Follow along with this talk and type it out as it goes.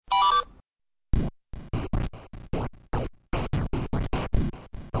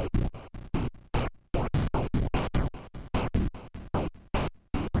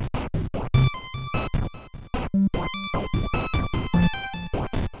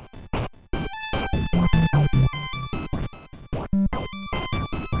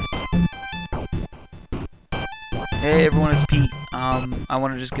Hey everyone, it's Pete. I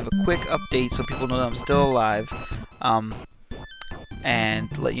want to just give a quick update so people know that I'm still alive, um,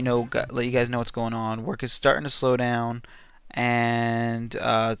 and let you guys know what's going on. Work is starting to slow down, and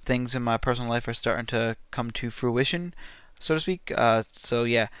things in my personal life are starting to come to fruition, so to speak. So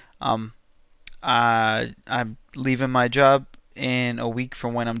yeah, um, I'm leaving my job in a week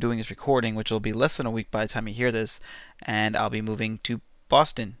from when I'm doing this recording, which will be less than a week by the time you hear this, and I'll be moving to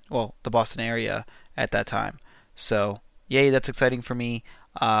Boston, well, the Boston area at that time. So, yay, that's exciting for me.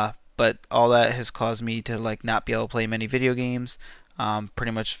 But all that has caused me to not be able to play many video games.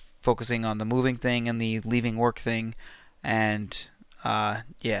 Pretty much focusing on the moving thing and the leaving work thing, and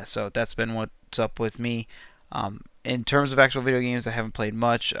yeah, so that's been what's up with me. In terms of actual video games, I haven't played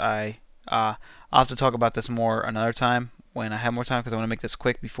much. I'll have to talk about this more another time when I have more time because I want to make this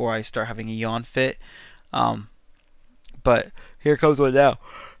quick before I start having a yawn fit. Um, but here comes one now.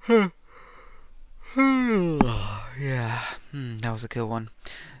 Yeah, that was a good one.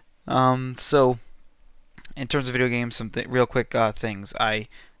 So in terms of video games, some real quick things. I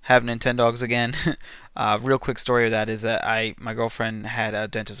have Nintendogs again. Real quick story of that is that my girlfriend had a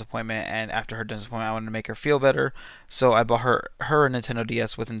dentist appointment, and after her dentist appointment, I wanted to make her feel better, so I bought her a Nintendo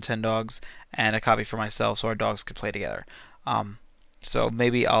DS with Nintendogs and a copy for myself, so our dogs could play together. So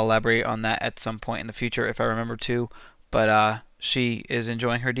maybe I'll elaborate on that at some point in the future if I remember to. But she is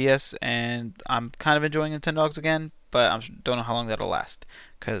enjoying her DS, and I'm kind of enjoying Nintendogs again, but I don't know how long that'll last,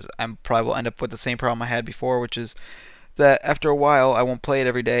 because I probably will end up with the same problem I had before, which is that after a while I won't play it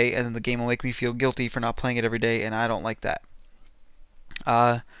every day, and then the game will make me feel guilty for not playing it every day, and I don't like that.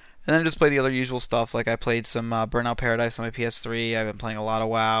 And then I just play the other usual stuff, like I played some Burnout Paradise on my PS3. I've been playing a lot of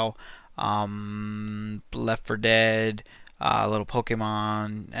WoW, Left 4 Dead, a little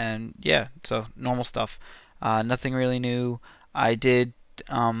Pokemon, and yeah, so normal stuff. Nothing really new. I did,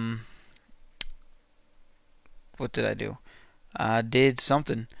 what did I do? Did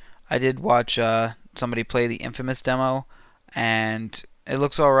something. I did watch somebody play the Infamous demo, and it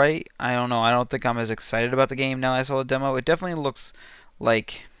looks alright. I don't know. I don't think I'm as excited about the game now that I saw the demo. It definitely looks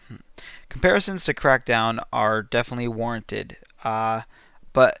like comparisons to Crackdown are definitely warranted. But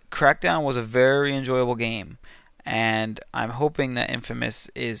Crackdown was a very enjoyable game, and I'm hoping that Infamous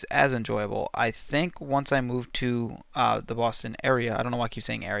is as enjoyable. I think once I move to the Boston area, I don't know why I keep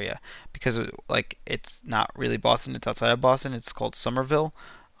saying area, because it's not really Boston, it's outside of Boston, it's called Somerville.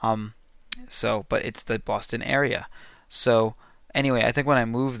 But it's the Boston area. So anyway, I think when I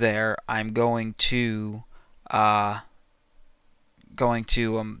move there, I'm going to start up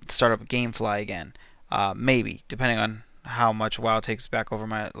GameFly again. Maybe, depending on how much WoW takes back over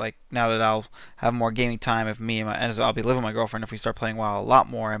my, now that I'll have more gaming time. If me and I'll be living with my girlfriend, if we start playing WoW a lot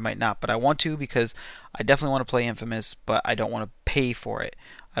more, I might not, but I want to, because I definitely want to play Infamous, but I don't want to pay for it.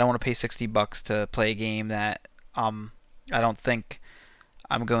 I don't want to pay $60 to play a game that I don't think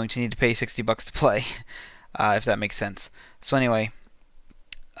I'm going to need to pay $60 to play, if that makes sense. So anyway,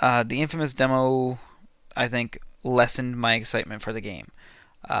 the Infamous demo, I think, lessened my excitement for the game,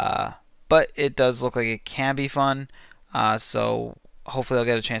 but it does look like it can be fun. So hopefully I'll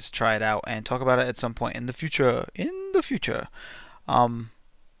get a chance to try it out and talk about it at some point in the future.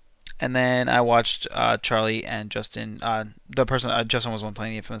 And then I watched Charlie and Justin. Justin was one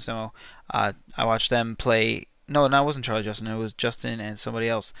playing the Infamous demo. I watched them play. No, it wasn't Charlie Justin. It was Justin and somebody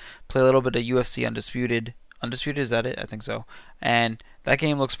else play a little bit of UFC Undisputed. Undisputed, is that it? I think so. And that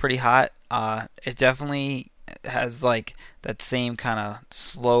game looks pretty hot. It definitely has that same kind of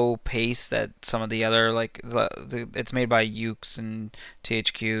slow pace that some of the other it's made by Ukes and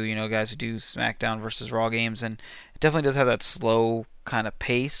THQ, guys who do SmackDown versus Raw games, and it definitely does have that slow kind of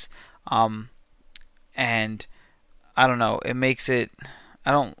pace. And I don't know, it makes it.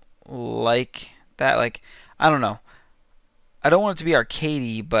 I don't like that. I don't know. I don't want it to be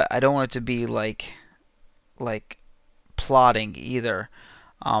arcadey, but I don't want it to be like plotting either.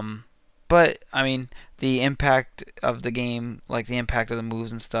 But I mean, the impact of the game, the impact of the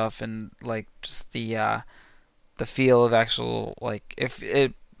moves and stuff, and just the feel of actual if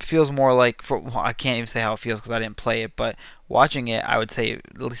it feels more I can't even say how it feels because I didn't play it, but watching it, I would say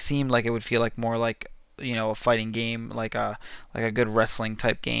it seemed like it would feel more a fighting game, like a good wrestling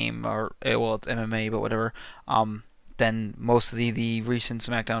type game, or well, it's MMA, but whatever. Than most of the recent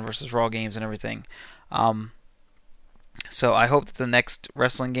SmackDown versus Raw games and everything. So I hope that the next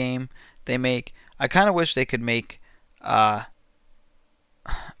wrestling game they make, I kind of wish they could make, I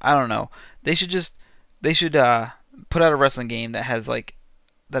don't know, they should put out a wrestling game that has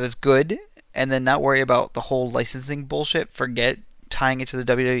that is good, and then not worry about the whole licensing bullshit. Forget tying it to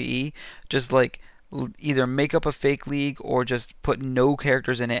the WWE. Just either make up a fake league or just put no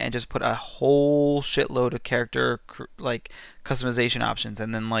characters in it and just put a whole shitload of character like customization options,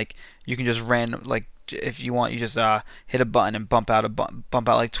 and then like you can just like if you want, you just hit a button and bump out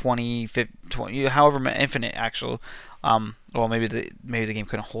like 20, 50, 20, however infinite actual. Well, maybe the game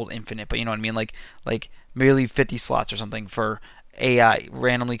couldn't hold infinite, but you know what I mean, like merely 50 slots or something for AI,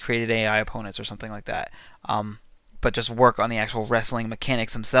 randomly created AI opponents or something like that. But just work on the actual wrestling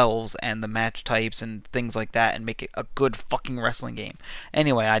mechanics themselves and the match types and things like that, and make it a good fucking wrestling game.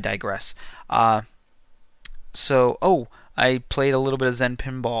 Anyway, I digress. I played a little bit of Zen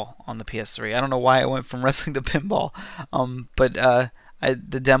Pinball on the PS3. I don't know why I went from wrestling to pinball, but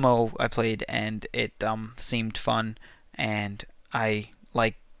the demo I played, and it seemed fun, and I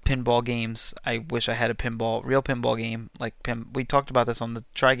like pinball games. I wish I had a real pinball game. We talked about this on the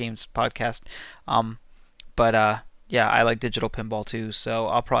Try Games podcast, but yeah, I like digital pinball too, so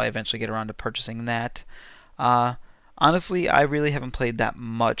I'll probably eventually get around to purchasing that. Honestly, I really haven't played that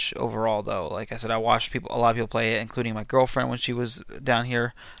much overall, though. Like I said, I watched a lot of people play it, including my girlfriend when she was down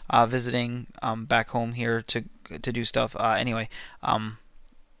here visiting back home here to do stuff. Anyway,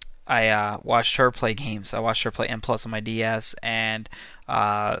 I watched her play games. I watched her play M Plus on my DS, and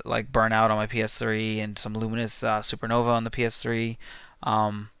like Burnout on my PS3, and some Luminous Supernova on the PS3.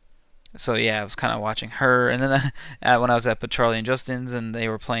 So yeah, I was kind of watching her, and then when I was at Charlie and Justin's, and they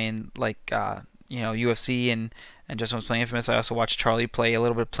were playing like UFC, and Justin was playing Infamous, I also watched Charlie play a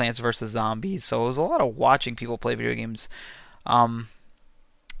little bit of Plants vs Zombies. So it was a lot of watching people play video games.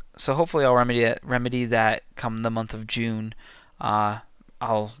 So hopefully I'll remedy that come the month of June. I'll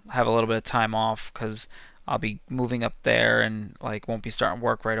have a little bit of time off because I'll be moving up there and like won't be starting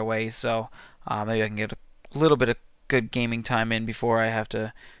work right away. So maybe I can get a little bit of good gaming time in before I have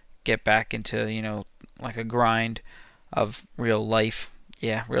to get back into, like a grind of real life.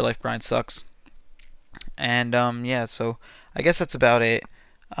 Yeah, real life grind sucks. And yeah, so I guess that's about it.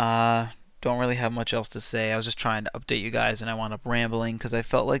 Don't really have much else to say. I was just trying to update you guys, and I wound up rambling because I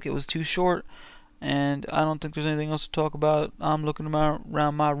felt like it was too short, and I don't think there's anything else to talk about. I'm looking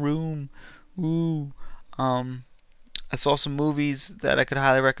around my room. Ooh. I saw some movies that I could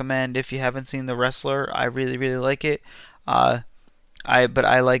highly recommend. If you haven't seen The Wrestler, I really, really like it. But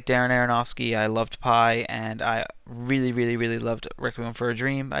I like Darren Aronofsky. I loved Pi, and I really, really, really loved Requiem for a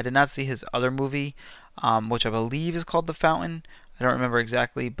Dream. I did not see his other movie, which I believe is called The Fountain. I don't remember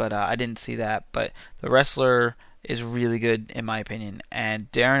exactly, but I didn't see that. But The Wrestler is really good, in my opinion.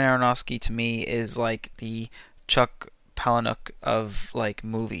 And Darren Aronofsky, to me, is like the Chuck Palahniuk of like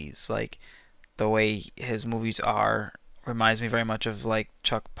movies. Like the way his movies are reminds me very much of like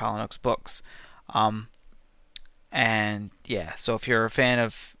Chuck Palahniuk's books. And yeah, so if you're a fan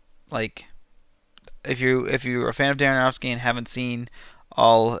of like, if you're a fan of Darren Aronofsky and haven't seen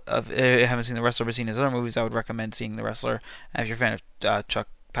The Wrestler but seen his other movies, I would recommend seeing The Wrestler. And if you're a fan of Chuck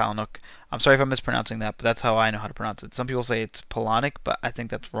Palahniuk, I'm sorry if I'm mispronouncing that, but that's how I know how to pronounce it. Some people say it's Palahniuk, but I think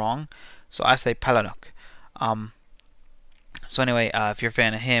that's wrong, so I say Palahniuk. So anyway, if you're a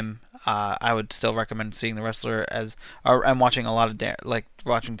fan of him, I would still recommend seeing The Wrestler I'm watching a lot of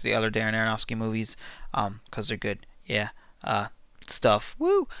watching the other Darren Aronofsky movies, because they're good. Yeah, stuff.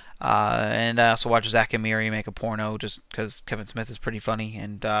 Woo! And I also watch Zack and Miri make a porno just because Kevin Smith is pretty funny,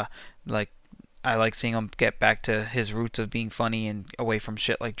 and like I like seeing him get back to his roots of being funny and away from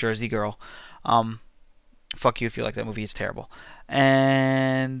shit like Jersey Girl. Fuck you if you like that movie; it's terrible.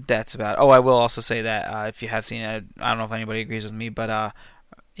 And that's about it. Oh, I will also say that if you have seen it, I don't know if anybody agrees with me, but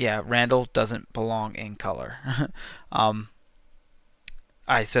yeah, Randall doesn't belong in color.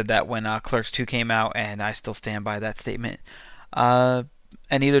 I said that when Clerks 2 came out, and I still stand by that statement. And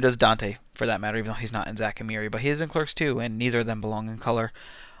neither does Dante, for that matter, even though he's not in Zack and Miri, but he is in Clerks 2, and neither of them belong in color.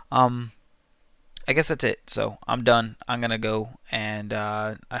 I guess that's it. So I'm done. I'm gonna go, and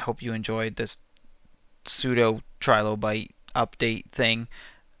I hope you enjoyed this pseudo Trilobite update thing.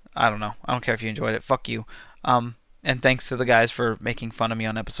 I don't know. I don't care if you enjoyed it. Fuck you. And thanks to the guys for making fun of me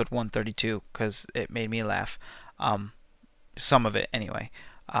on episode 132, because it made me laugh. Some of it, anyway.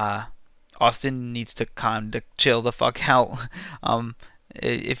 Austin needs to chill the fuck out.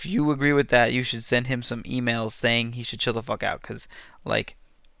 If you agree with that, you should send him some emails saying he should chill the fuck out, because, like,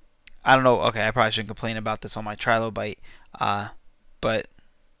 I don't know. Okay, I probably shouldn't complain about this on my Trilobite, but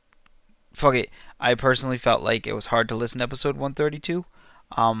fuck it. I personally felt like it was hard to listen to episode 132,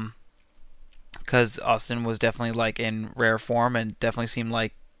 because Austin was definitely like in rare form and definitely seemed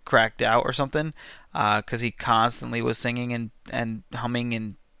like cracked out or something, because he constantly was singing and humming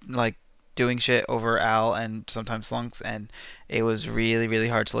and like doing shit over Al and sometimes Slunks, and it was really, really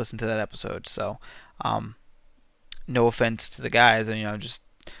hard to listen to that episode. So no offense to the guys, and I'm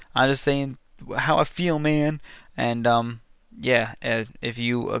just saying how I feel, man. And yeah, if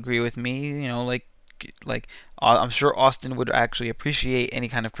you agree with me, like I'm sure Austin would actually appreciate any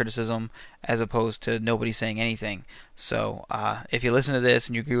kind of criticism as opposed to nobody saying anything. So if you listen to this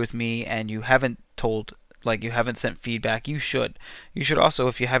and you agree with me and you haven't sent feedback, you should. You should also,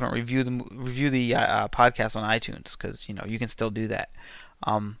 if you haven't review the podcast on iTunes, because you can still do that.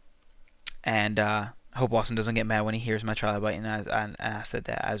 And I hope Austin doesn't get mad when he hears my trilobite and I said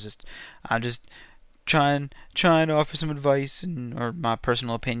that. I'm just trying to offer some advice or my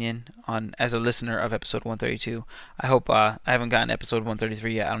personal opinion on as a listener of episode 132. I hope I haven't gotten episode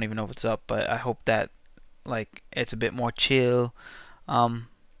 133 yet. I don't even know if it's up, but I hope that like it's a bit more chill.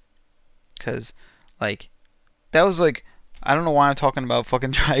 Cause like that was like I don't know why I'm talking about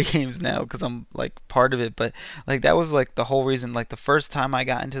fucking try games now because I'm like part of it, but like that was like the whole reason. Like the first time I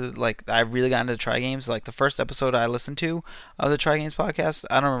got into I really got into try games. Like the first episode I listened to of the Try Games podcast,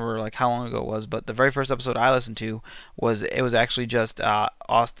 I don't remember like how long ago it was, but the very first episode I listened to was actually just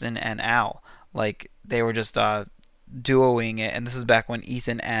Austin and Al. Like they were just duoing it, and this is back when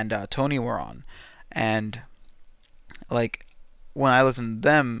Ethan and Tony were on, and like when I listened to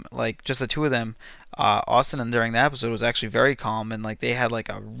them, like just the two of them, Austin and during that episode was actually very calm and like they had like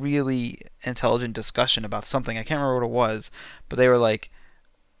a really intelligent discussion about something. I can't remember what it was, but they were like,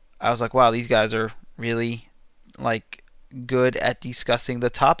 I was like, wow, these guys are really like good at discussing the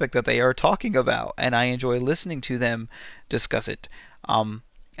topic that they are talking about, and I enjoy listening to them discuss it. And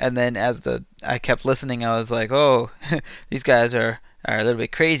then as I kept listening, I was like, oh, these guys are a little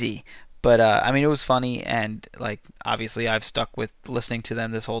bit crazy. But I mean, it was funny, and like obviously, I've stuck with listening to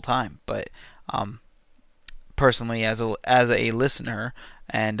them this whole time. But personally, as a listener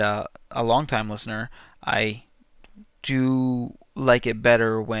and a longtime listener, I do like it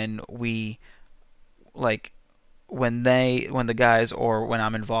better when we like when the guys or when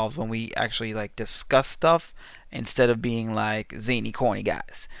I'm involved when we actually like discuss stuff instead of being like zany corny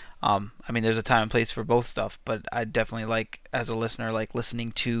guys. I mean, there's a time and place for both stuff, but I definitely like, as a listener, like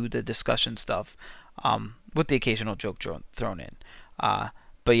listening to the discussion stuff, with the occasional joke thrown in.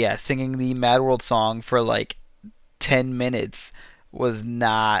 But yeah, singing the Mad World song for like 10 minutes was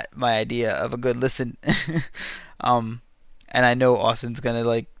not my idea of a good listen. And I know Austin's gonna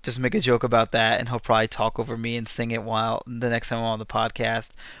like just make a joke about that, and he'll probably talk over me and sing it while the next time I'm on the podcast,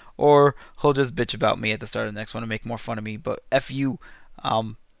 or he'll just bitch about me at the start of the next one and make more fun of me. But F you,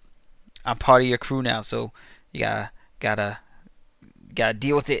 I'm part of your crew now, so you gotta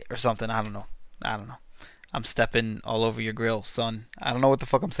deal with it or something. I don't know. I'm stepping all over your grill, son. I don't know what the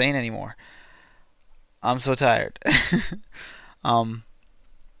fuck I'm saying anymore. I'm so tired.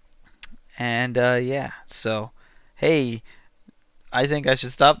 And yeah. So, hey, I think I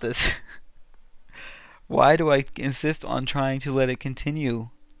should stop this. Why do I insist on trying to let it continue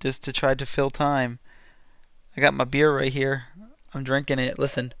just to try to fill time? I got my beer right here. I'm drinking it.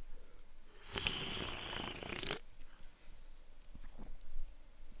 Listen.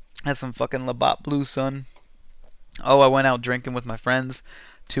 That's some fucking Labatt Blue, son. Oh, I went out drinking with my friends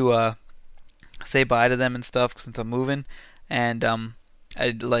to say bye to them and stuff since I'm moving, and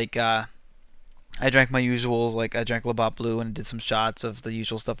I drank my usuals. Like I drank Labatt Blue and did some shots of the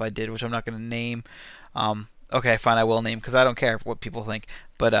usual stuff I did, which I'm not gonna name. Okay, fine, I will name because I don't care what people think.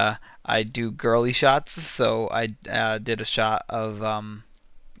 But I do girly shots, so I did a shot of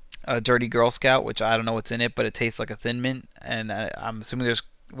a Dirty Girl Scout, which I don't know what's in it, but it tastes like a Thin Mint, and I'm assuming there's,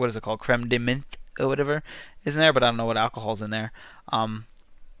 what is it called, creme de menthe or whatever is in there, but I don't know what alcohol's in there.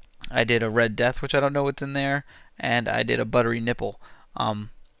 I did a Red Death, which I don't know what's in there, and I did a Buttery Nipple,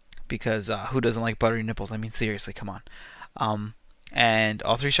 because who doesn't like buttery nipples? I mean, seriously, come on. And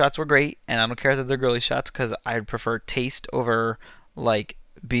all three shots were great, and I don't care that they're girly shots because I prefer taste over like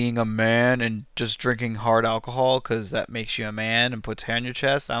being a man and just drinking hard alcohol because that makes you a man and puts hair on your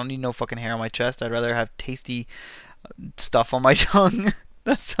chest. I don't need no fucking hair on my chest. I'd rather have tasty stuff on my tongue.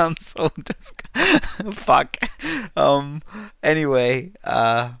 That sounds so fuck. Anyway,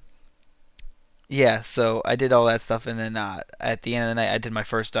 yeah, so I did all that stuff, and then at the end of the night, I did my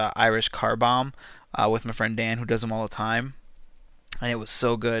first Irish car bomb with my friend Dan, who does them all the time, and it was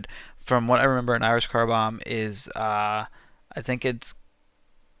so good. From what I remember, an Irish car bomb is, I think it's,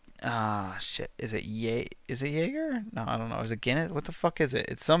 shit, is it Jaeger? No, I don't know. Is it Guinness? What the fuck is it?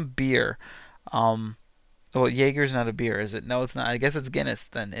 It's some beer. Well, Jaeger's not a beer, is it? No, it's not. I guess it's Guinness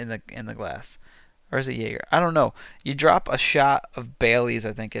then in the glass, or is it Jaeger? I don't know. You drop a shot of Bailey's,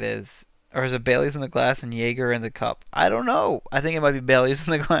 I think it is, Or is it Bailey's in the glass and Jaeger in the cup? I don't know. I think it might be Bailey's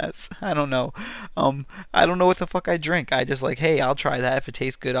in the glass. I don't know. Um, I don't know what the fuck I drink. I just like, hey, I'll try that. If it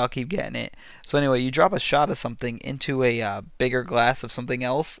tastes good, I'll keep getting it. So anyway, you drop a shot of something into a bigger glass of something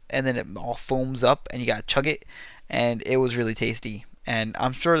else, and then it all foams up, and you gotta chug it. And it was really tasty. And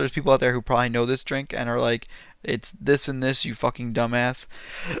I'm sure there's people out there who probably know this drink and are like, it's this and this, you fucking dumbass.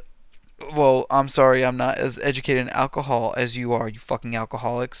 Well, I'm sorry, I'm not as educated in alcohol as you are, you fucking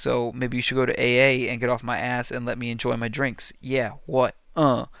alcoholic. So maybe you should go to AA and get off my ass and let me enjoy my drinks. Yeah, what?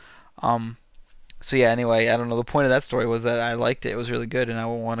 Um, so yeah, anyway, I don't know. The point of that story was that I liked it. It was really good, and I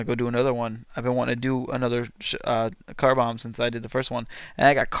want to go do another one. I've been wanting to do another car bomb since I did the first one, and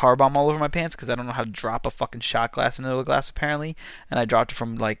I got car bomb all over my pants because I don't know how to drop a fucking shot glass into a glass apparently, and I dropped it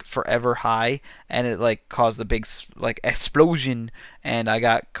from like forever high, and it like caused a big like explosion, and I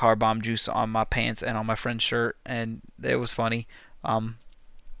got car bomb juice on my pants and on my friend's shirt, and it was funny. Um,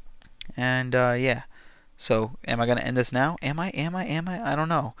 and yeah. So, am I gonna end this now? Am I? Am I? Am I? I don't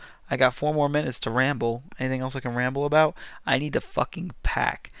know. I got 4 more minutes to ramble. Anything else I can ramble about? I need to fucking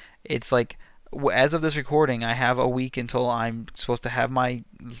pack. It's like, as of this recording, I have a week until I'm supposed to have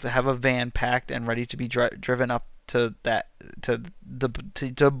a van packed and ready to be driven up to that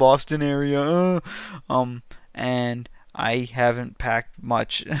to Boston area. And I haven't packed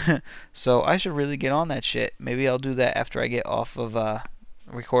much, so I should really get on that shit. Maybe I'll do that after I get off of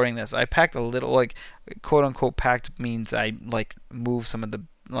recording this. I packed a little, like, quote unquote packed means I like move some of the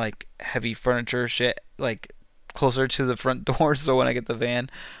like heavy furniture shit like closer to the front door, so when I get the van,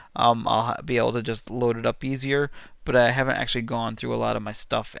 I'll be able to just load it up easier. But I haven't actually gone through a lot of my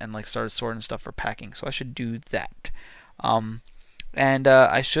stuff and like started sorting stuff for packing, so I should do that. Um, and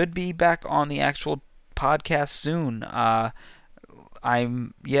I should be back on the actual podcast soon.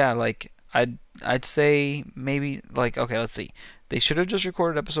 I'm yeah, like I'd say maybe like okay, let's see. They should have just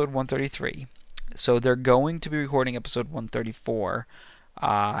recorded episode 133. So they're going to be recording episode 134.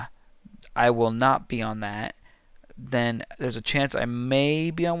 I will not be on that. Then there's a chance I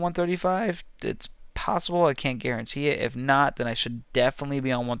may be on 135. It's possible. I can't guarantee it. If not, then I should definitely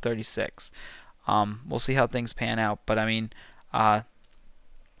be on 136. We'll see how things pan out. But I mean,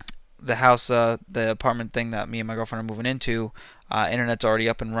 the house, the apartment thing that me and my girlfriend are moving into, internet's already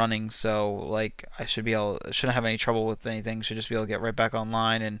up and running, so like I shouldn't have any trouble with anything. Should just be able to get right back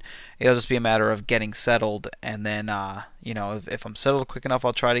online, and it'll just be a matter of getting settled. And then, if I'm settled quick enough,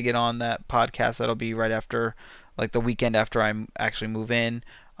 I'll try to get on that podcast. That'll be right after, like the weekend after I actually move in.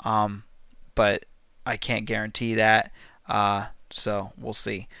 But I can't guarantee that. So we'll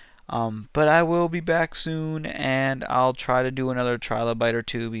see. But I will be back soon, and I'll try to do another trilobite or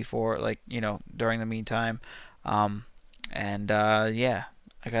two before, like, during the meantime. Yeah,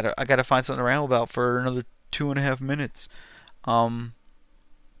 I gotta find something to ramble about for another 2.5 minutes. Um,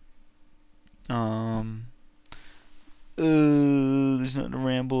 there's nothing to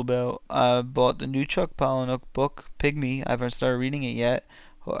ramble about. I bought the new Chuck Palahniuk book, Pygmy. I haven't started reading it yet.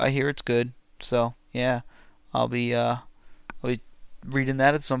 I hear it's good, so yeah, I'll be reading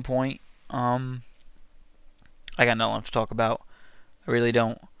that at some point. I got nothing to talk about. I really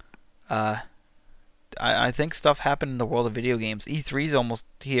don't. I think stuff happened in the world of video games. E3 is almost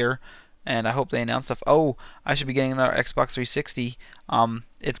here, and I hope they announce stuff. Oh, I should be getting another Xbox 360.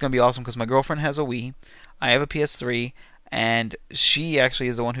 It's gonna be awesome because my girlfriend has a Wii. I have a PS3, and she actually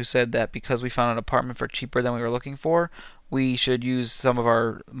is the one who said that because we found an apartment for cheaper than we were looking for, we should use some of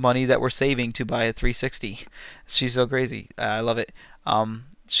our money that we're saving to buy a 360. She's so crazy. I love it.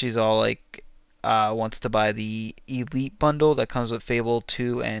 She's all like, wants to buy the Elite bundle that comes with Fable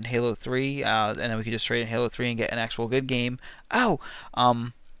 2 and Halo 3, and then we could just trade in Halo 3 and get an actual good game. Ow!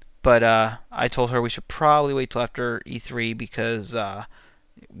 But I told her we should probably wait till after E3 because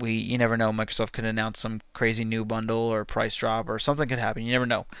you never know, Microsoft could announce some crazy new bundle or price drop or something could happen. You never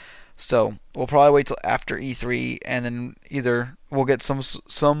know. So we'll probably wait till after E3, and then either we'll get some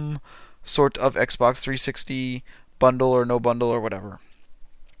sort of Xbox 360 bundle or no bundle or whatever.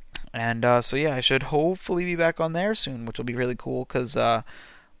 And so yeah, I should hopefully be back on there soon, which will be really cool because there's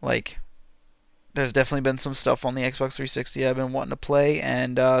definitely been some stuff on the Xbox 360 I've been wanting to play,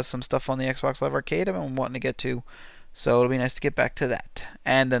 and some stuff on the Xbox Live Arcade I've been wanting to get to. So it'll be nice to get back to that.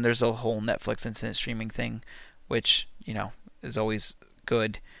 And then there's a whole Netflix instant streaming thing, which is always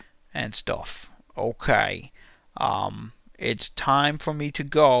good and stuff. Okay, it's time for me to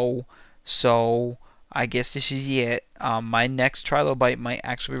go. So I guess this is it. My next Trilobite might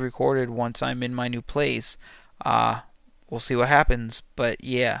actually be recorded once I'm in my new place. We'll see what happens, but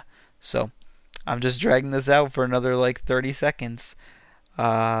yeah. So I'm just dragging this out for another like 30 seconds.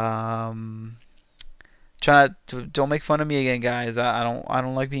 Try not to, don't make fun of me again, guys. I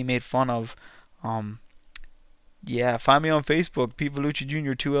don't like being made fun of. Um, yeah, find me on Facebook, Pete Vellucci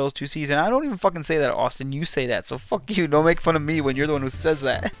Jr. 2Ls 2Cs, and I don't even fucking say that, Austin. You say that, so fuck you. Don't make fun of me when you're the one who says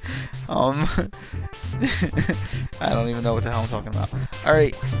that. I don't even know what the hell I'm talking about. All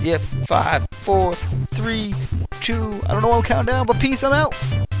right, yeah, 5, 4, 3, 2. I don't know what I'm counting down, but peace. I'm out.